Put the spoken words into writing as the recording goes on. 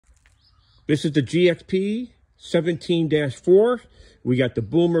This is the GXP 17-4. We got the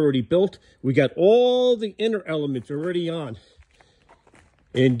boom already built. We got all the inner elements already on.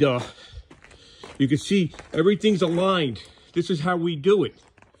 And you can see everything's aligned. This is how we do it.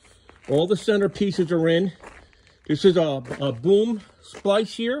 All the center pieces are in. This is a boom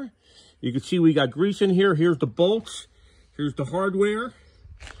splice here. You can see we got grease in here. Here's the bolts. Here's the hardware.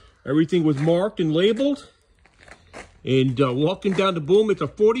 Everything was marked and labeled. And walking down the boom, it's a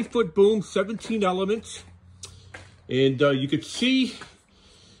 40-foot boom, 17 elements. And you can see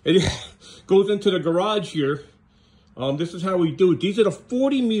it goes into the garage here. This is how we do it. These are the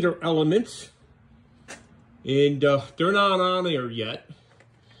 40-meter elements. And they're not on there yet.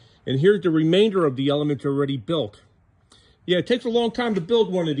 And here's the remainder of the elements already built. Yeah, it takes a long time to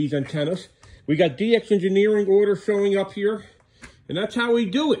build one of these antennas. We got DX engineering order showing up here. And that's how we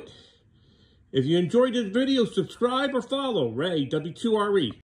do it. If you enjoyed this video, subscribe or follow Ray, W2RE.